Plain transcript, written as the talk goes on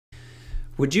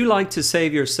Would you like to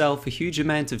save yourself a huge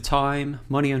amount of time,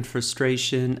 money and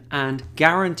frustration and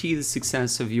guarantee the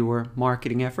success of your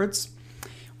marketing efforts?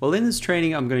 Well, in this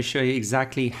training, I'm going to show you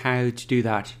exactly how to do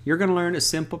that. You're going to learn a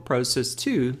simple process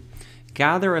to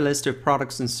gather a list of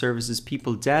products and services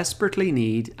people desperately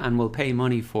need and will pay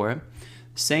money for.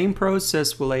 Same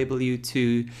process will enable you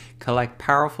to collect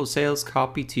powerful sales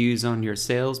copy to use on your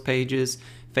sales pages,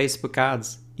 Facebook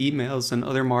ads, emails, and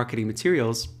other marketing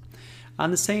materials.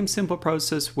 And the same simple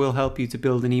process will help you to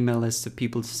build an email list of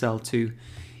people to sell to,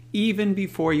 even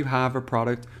before you have a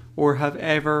product or have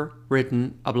ever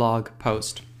written a blog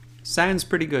post. Sounds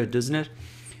pretty good, doesn't it?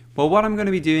 Well, what I'm going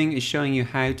to be doing is showing you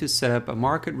how to set up a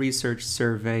market research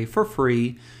survey for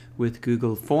free with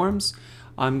Google Forms.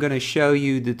 I'm going to show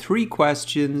you the 3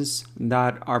 questions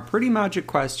that are pretty magic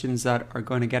questions that are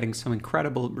going to getting some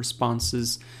incredible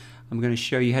responses. I'm going to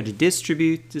show you how to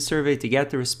distribute the survey to get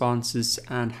the responses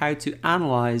and how to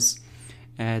analyze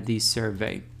the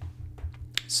survey.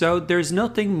 So there's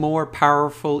nothing more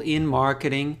powerful in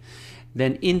marketing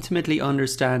than intimately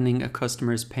understanding a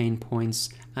customer's pain points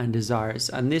and desires.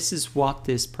 And this is what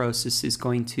this process is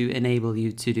going to enable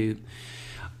you to do.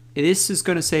 This is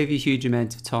going to save you a huge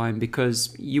amount of time,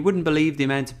 because you wouldn't believe the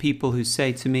amount of people who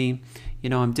say to me, you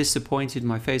know, I'm disappointed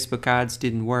my Facebook ads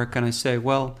didn't work. And I say,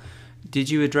 well,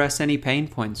 did you address any pain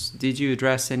points? Did you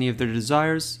address any of their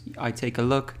desires? I take a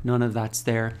look, none of that's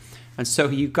there. And so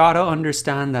you got to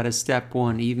understand that as step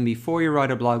 1, even before you write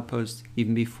a blog post,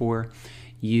 even before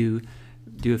you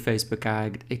do a Facebook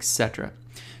ad, etc.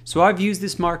 So I've used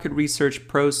this market research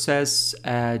process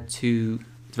to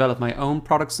develop my own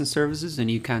products and services,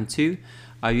 and you can too.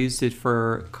 I've used it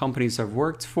for companies I've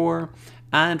worked for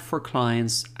and for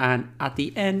clients. And at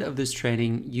the end of this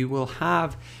training, you will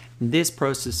have this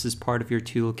process as part of your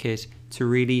toolkit to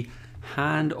really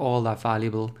hand all that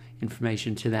valuable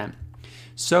information to them.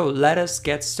 So let us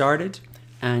get started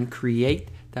and create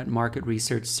that market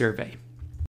research survey.